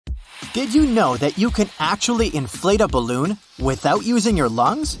Did you know that you can actually inflate a balloon without using your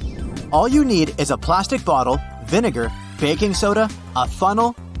lungs? All you need is a plastic bottle, vinegar, baking soda, a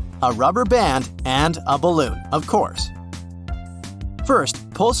funnel, a rubber band, and a balloon, of course. First,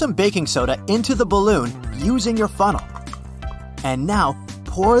 pull some baking soda into the balloon using your funnel. And now,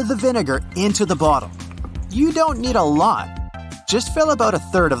 pour the vinegar into the bottle. You don't need a lot. Just fill about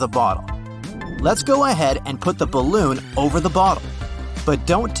 1/3 of the bottle. Let's go ahead and put the balloon over the bottle. But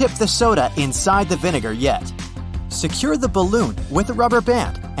don't tip the soda inside the vinegar yet. Secure the balloon with a rubber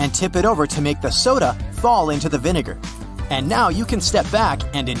band and tip it over to make the soda fall into the vinegar. And now you can step back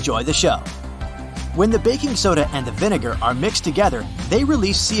and enjoy the show. When the baking soda and the vinegar are mixed together, they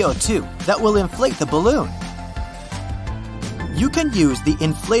release CO2 that will inflate the balloon. You can use the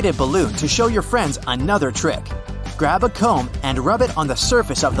inflated balloon to show your friends another trick. Grab a comb and rub it on the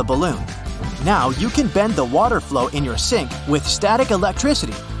surface of the balloon. Now you can bend the water flow in your sink with static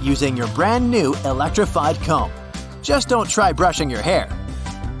electricity using your brand new electrified comb. Just don't try brushing your hair.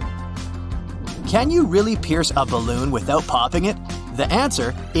 Can you really pierce a balloon without popping it? The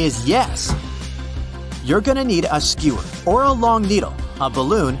answer is yes. You're gonna need a skewer or a long needle, a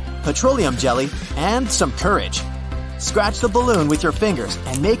balloon, petroleum jelly, and some courage. Scratch the balloon with your fingers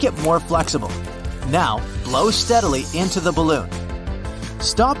and make it more flexible. Now, blow steadily into the balloon.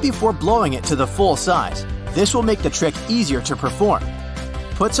 Stop before blowing it to the full size. This will make the trick easier to perform.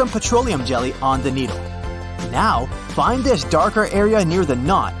 Put some petroleum jelly on the needle. Now, find this darker area near the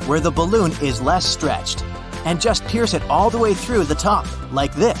knot where the balloon is less stretched, and just pierce it all the way through the top,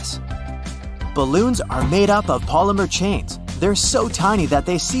 like this. Balloons are made up of polymer chains. They're so tiny that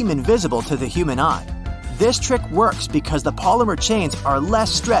they seem invisible to the human eye. This trick works because the polymer chains are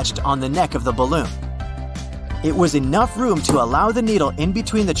less stretched on the neck of the balloon. It was enough room to allow the needle in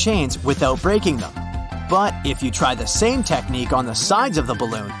between the chains without breaking them. But if you try the same technique on the sides of the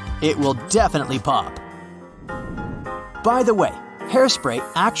balloon, it will definitely pop. By the way, hairspray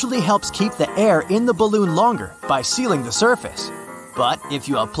actually helps keep the air in the balloon longer by sealing the surface. But if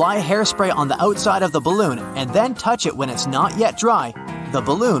you apply hairspray on the outside of the balloon and then touch it when it's not yet dry, the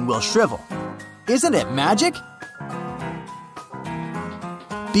balloon will shrivel. Isn't it magic?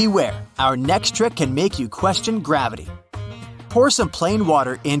 Beware, our next trick can make you question gravity. Pour some plain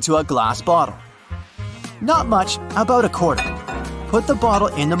water into a glass bottle. Not much, about 1/4. Put the bottle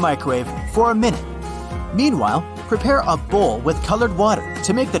in the microwave for a minute. Meanwhile, prepare a bowl with colored water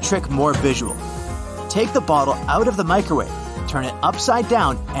to make the trick more visual. Take the bottle out of the microwave, turn it upside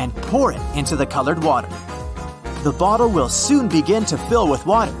down, and pour it into the colored water. The bottle will soon begin to fill with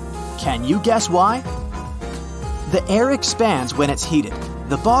water. Can you guess why? The air expands when it's heated.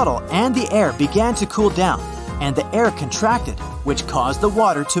 The bottle and the air began to cool down, and the air contracted, which caused the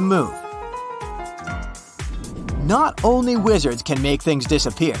water to move. Not only wizards can make things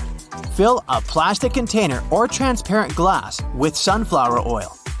disappear. Fill a plastic container or transparent glass with sunflower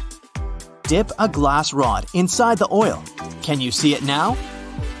oil. Dip a glass rod inside the oil. Can you see it now?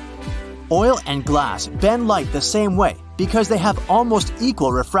 Oil and glass bend light the same way because they have almost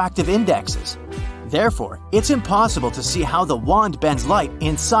equal refractive indexes. Therefore, it's impossible to see how the wand bends light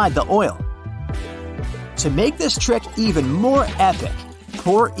inside the oil. To make this trick even more epic,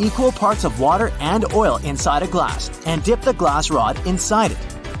 pour equal parts of water and oil inside a glass and dip the glass rod inside it.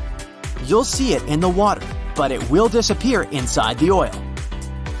 You'll see it in the water, but it will disappear inside the oil.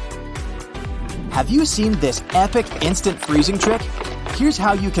 Have you seen this epic instant freezing trick? Here's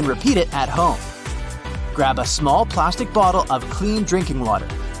how you can repeat it at home. Grab a small plastic bottle of clean drinking water.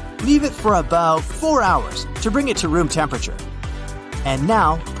 Leave it for about 4 hours to bring it to room temperature. And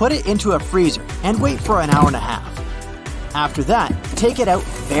now, put it into a freezer and wait for 1.5 hours. After that, take it out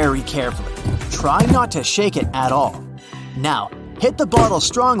very carefully. Try not to shake it at all. Now, hit the bottle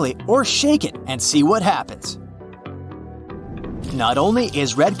strongly or shake it and see what happens. Not only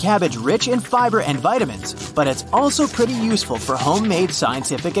is red cabbage rich in fiber and vitamins, but it's also pretty useful for homemade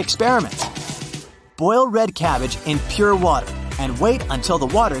scientific experiments. Boil red cabbage in pure water and wait until the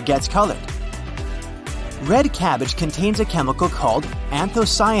water gets colored. Red cabbage contains a chemical called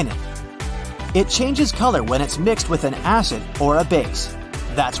anthocyanin. It changes color when it's mixed with an acid or a base.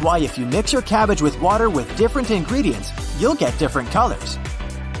 That's why if you mix your cabbage with water with different ingredients, you'll get different colors.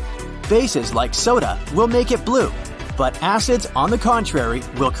 Bases like soda will make it blue, but acids, on the contrary,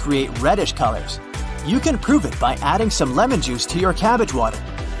 will create reddish colors. You can prove it by adding some lemon juice to your cabbage water.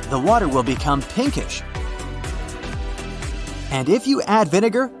 The water will become pinkish. And if you add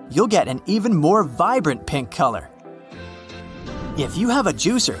vinegar, you'll get an even more vibrant pink color. If you have a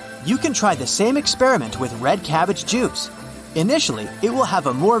juicer, you can try the same experiment with red cabbage juice. Initially, it will have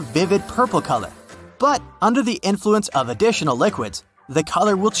a more vivid purple color, but under the influence of additional liquids, the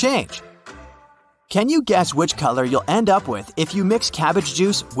color will change. Can you guess which color you'll end up with if you mix cabbage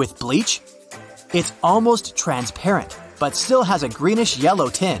juice with bleach? It's almost transparent, but still has a greenish-yellow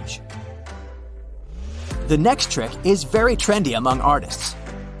tinge. The next trick is very trendy among artists.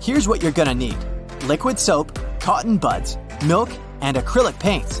 Here's what you're gonna need: liquid soap, cotton buds, milk, and acrylic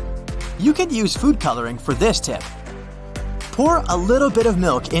paints. You can use food coloring for this tip. Pour a little bit of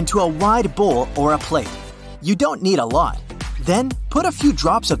milk into a wide bowl or a plate. You don't need a lot. Then put a few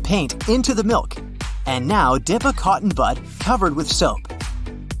drops of paint into the milk. And now dip a cotton bud covered with soap.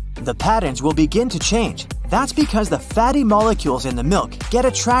 The patterns will begin to change. That's because the fatty molecules in the milk get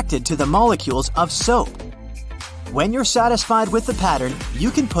attracted to the molecules of soap. When you're satisfied with the pattern,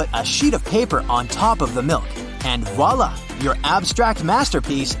 you can put a sheet of paper on top of the milk. And voila! Your abstract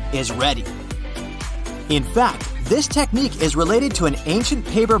masterpiece is ready. In fact, this technique is related to an ancient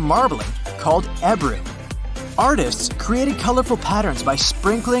paper marbling called ebru. Artists created colorful patterns by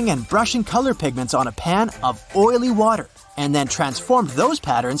sprinkling and brushing color pigments on a pan of oily water and then transformed those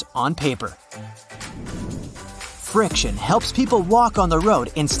patterns on paper. Friction helps people walk on the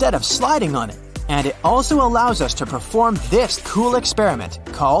road instead of sliding on it, and it also allows us to perform this cool experiment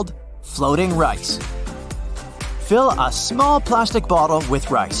called floating rice. Fill a small plastic bottle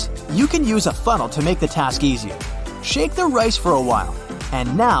with rice. You can use a funnel to make the task easier. Shake the rice for a while,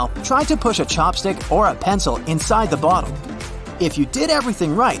 and now try to push a chopstick or a pencil inside the bottle. If you did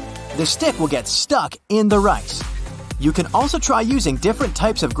everything right, the stick will get stuck in the rice. You can also try using different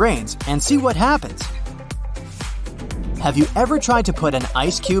types of grains and see what happens. Have you ever tried to put an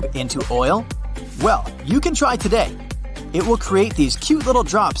ice cube into oil? Well, you can try today. It will create these cute little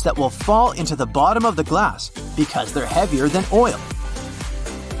drops that will fall into the bottom of the glass because they're heavier than oil.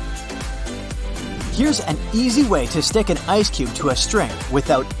 Here's an easy way to stick an ice cube to a string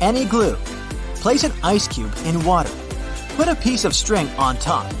without any glue. Place an ice cube in water. Put a piece of string on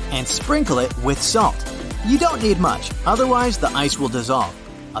top and sprinkle it with salt. You don't need much, otherwise the ice will dissolve.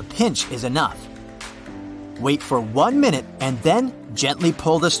 A pinch is enough. Wait for 1 minute and then gently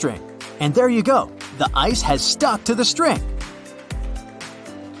pull the string. And there you go, the ice has stuck to the string.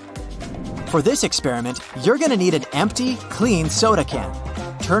 For this experiment, you're gonna need an empty, clean soda can.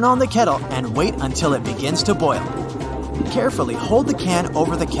 Turn on the kettle and wait until it begins to boil. Carefully hold the can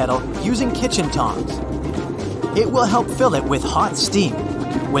over the kettle using kitchen tongs. It will help fill it with hot steam.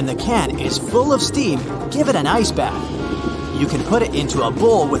 When the can is full of steam, give it an ice bath. You can put it into a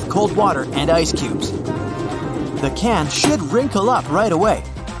bowl with cold water and ice cubes. The can should wrinkle up right away.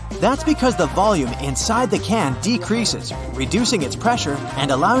 That's because the volume inside the can decreases, reducing its pressure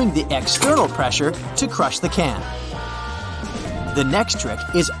and allowing the external pressure to crush the can. The next trick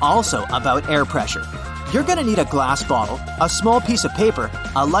is also about air pressure. You're gonna need a glass bottle, a small piece of paper,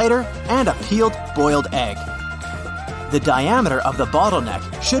 a lighter, and a peeled boiled egg. The diameter of the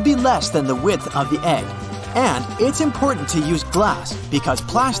bottleneck should be less than the width of the egg, and it's important to use glass because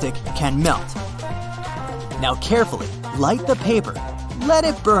plastic can melt. Now carefully light the paper, let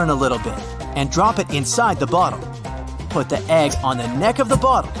it burn a little bit, and drop it inside the bottle. Put the egg on the neck of the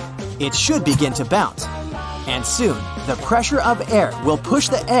bottle. It should begin to bounce, and soon the pressure of air will push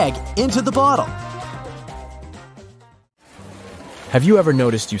the egg into the bottle. Have you ever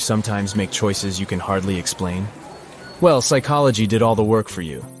noticed you sometimes make choices you can hardly explain? Well, psychology did all the work for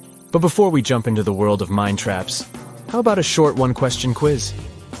you. But before we jump into the world of mind traps, how about a short one-question quiz?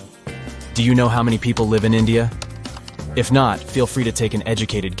 Do you know how many people live in India? If not, feel free to take an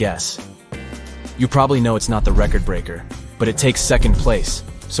educated guess. You probably know it's not the record breaker, but it takes second place,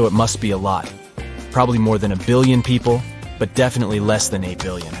 so it must be a lot. Probably more than 1 billion people, but definitely less than 8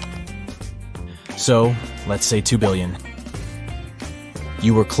 billion. So, let's say 2 billion.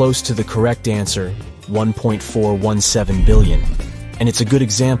 You were close to the correct answer, 1.417 billion, and it's a good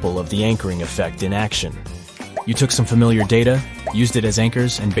example of the anchoring effect in action. You took some familiar data, used it as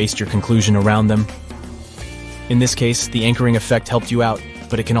anchors, and based your conclusion around them. In this case, the anchoring effect helped you out,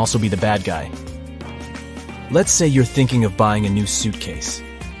 but it can also be the bad guy. Let's say you're thinking of buying a new suitcase.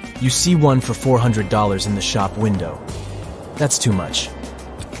 You see one for $400 in the shop window. That's too much.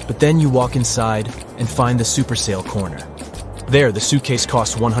 But then you walk inside and find the super sale corner. There, the suitcase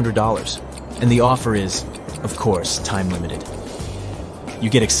costs $100, and the offer is, of course, time limited. You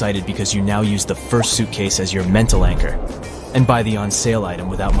get excited because you now use the first suitcase as your mental anchor, and buy the on-sale item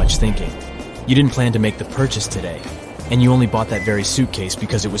without much thinking. You didn't plan to make the purchase today, and you only bought that very suitcase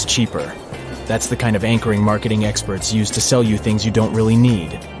because it was cheaper. That's the kind of anchoring marketing experts use to sell you things you don't really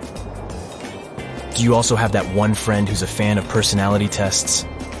need. Do you also have that one friend who's a fan of personality tests?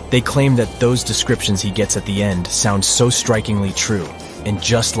 They claim that those descriptions he gets at the end sound so strikingly true, and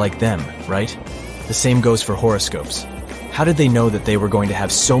just like them, right? The same goes for horoscopes. How did they know that they were going to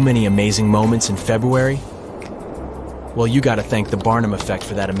have so many amazing moments in February? Well, you gotta thank the Barnum effect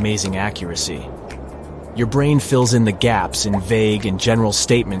for that amazing accuracy. Your brain fills in the gaps in vague and general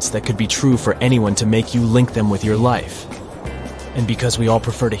statements that could be true for anyone to make you link them with your life. And because we all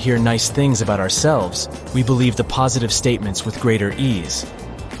prefer to hear nice things about ourselves, we believe the positive statements with greater ease.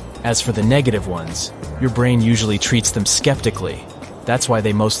 As for the negative ones, your brain usually treats them skeptically. That's why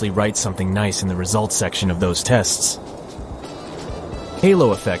they mostly write something nice in the results section of those tests.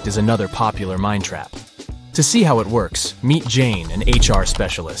 Halo effect is another popular mind trap. To see how it works, meet Jane, an HR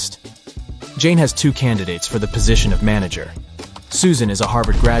specialist. Jane has two candidates for the position of manager. Susan is a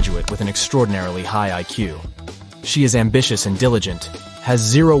Harvard graduate with an extraordinarily high IQ. She is ambitious and diligent, has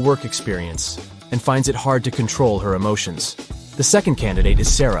zero work experience, and finds it hard to control her emotions. The second candidate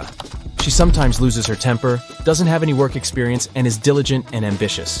is Sarah. She sometimes loses her temper, doesn't have any work experience, and is diligent and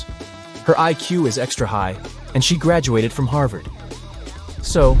ambitious. Her IQ is extra high, and she graduated from Harvard.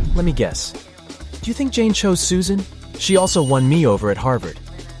 So, let me guess. Do you think Jane chose Susan? She also won me over at Harvard.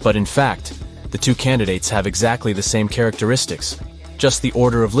 But in fact, the two candidates have exactly the same characteristics, just the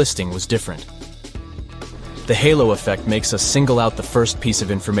order of listing was different. The halo effect makes us single out the first piece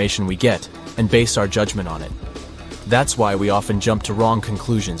of information we get and base our judgment on it. That's why we often jump to wrong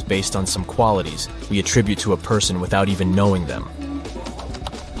conclusions based on some qualities we attribute to a person without even knowing them.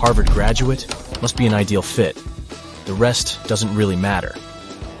 Harvard graduate must be an ideal fit. The rest doesn't really matter.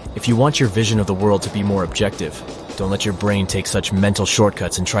 If you want your vision of the world to be more objective, don't let your brain take such mental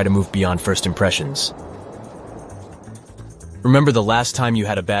shortcuts and try to move beyond first impressions. Remember the last time you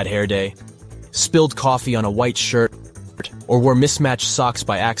had a bad hair day? Spilled coffee on a white shirt, or wore mismatched socks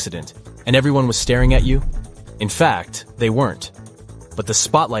by accident, and everyone was staring at you? In fact, they weren't. But the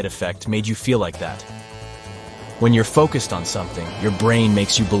spotlight effect made you feel like that. When you're focused on something, your brain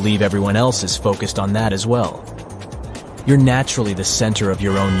makes you believe everyone else is focused on that as well. You're naturally the center of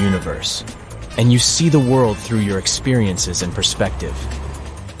your own universe, and you see the world through your experiences and perspective.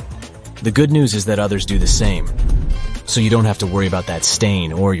 The good news is that others do the same, so you don't have to worry about that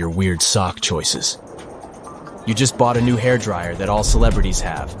stain or your weird sock choices. You just bought a new hairdryer that all celebrities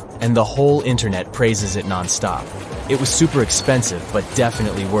have, and the whole internet praises it nonstop. It was super expensive, but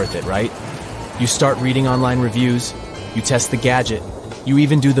definitely worth it, right? You start reading online reviews, you test the gadget, you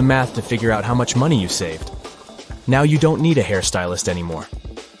even do the math to figure out how much money you saved. Now you don't need a hairstylist anymore.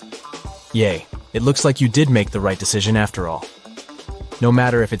 Yay, it looks like you did make the right decision after all. No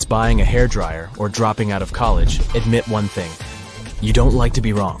matter if it's buying a hairdryer or dropping out of college, admit one thing. You don't like to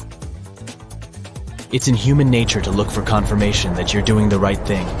be wrong. It's in human nature to look for confirmation that you're doing the right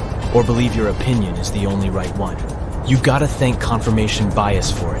thing, or believe your opinion is the only right one. You've got to thank confirmation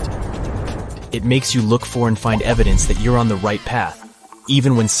bias for it. It makes you look for and find evidence that you're on the right path,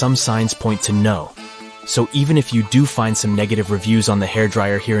 even when some signs point to no. So even if you do find some negative reviews on the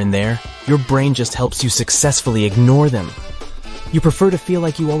hairdryer here and there, your brain just helps you successfully ignore them. You prefer to feel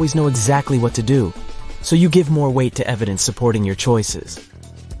like you always know exactly what to do, so you give more weight to evidence supporting your choices.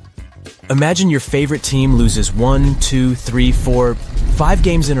 Imagine your favorite team loses 1, 2, 3, 4, 5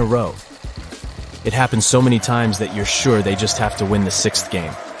 games in a row. It happens so many times that you're sure they just have to win the 6th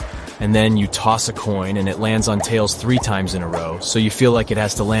game. And then you toss a coin and it lands on tails 3 times in a row, so you feel like it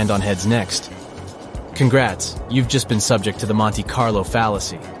has to land on heads next. Congrats, you've just been subject to the Monte Carlo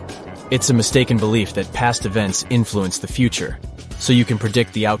fallacy. It's a mistaken belief that past events influence the future, so you can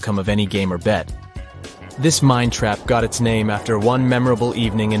predict the outcome of any game or bet. This mind trap got its name after one memorable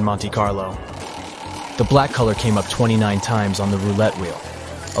evening in Monte Carlo. The black color came up 29 times on the roulette wheel.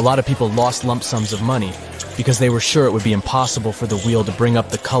 A lot of people lost lump sums of money because they were sure it would be impossible for the wheel to bring up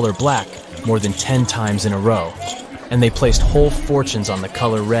the color black more than 10 times in a row, and they placed whole fortunes on the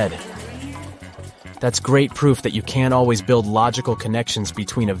color red. That's great proof that you can't always build logical connections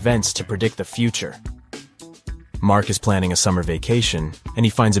between events to predict the future. Mark is planning a summer vacation, and he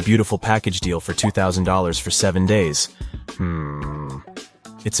finds a beautiful package deal for $2,000 for 7 days.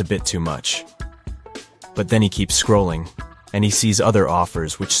 It's a bit too much. But then he keeps scrolling, and he sees other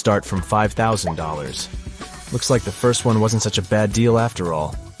offers which start from $5,000. Looks like the first one wasn't such a bad deal after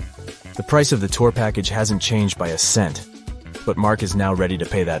all. The price of the tour package hasn't changed by a cent, but Mark is now ready to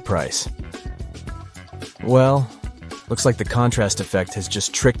pay that price. Well, looks like the contrast effect has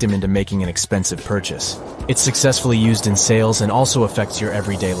just tricked him into making an expensive purchase. It's successfully used in sales and also affects your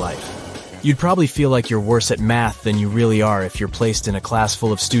everyday life. You'd probably feel like you're worse at math than you really are if you're placed in a class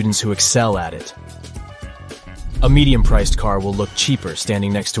full of students who excel at it. A medium-priced car will look cheaper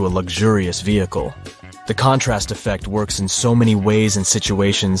standing next to a luxurious vehicle. The contrast effect works in so many ways and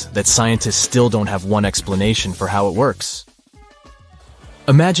situations that scientists still don't have one explanation for how it works.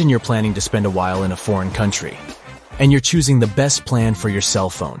 Imagine you're planning to spend a while in a foreign country, and you're choosing the best plan for your cell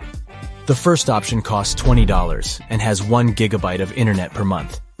phone. The first option costs $20 and has 1 gigabyte of internet per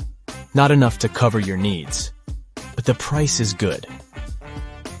month. Not enough to cover your needs, but the price is good.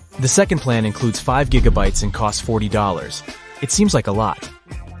 The second plan includes 5 gigabytes and costs $40. It seems like a lot,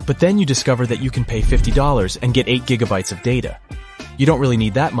 but then you discover that you can pay $50 and get 8 gigabytes of data. You don't really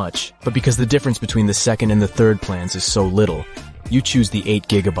need that much, but because the difference between the second and the third plans is so little, you choose the 8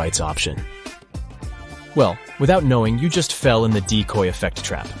 gigabytes option. Well, without knowing, you just fell in the decoy effect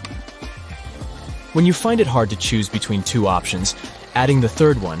trap. When you find it hard to choose between two options, adding the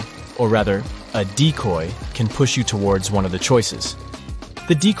third one, or rather, a decoy, can push you towards one of the choices.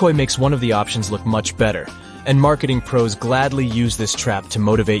 The decoy makes one of the options look much better, and marketing pros gladly use this trap to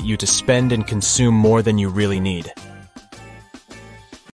motivate you to spend and consume more than you really need.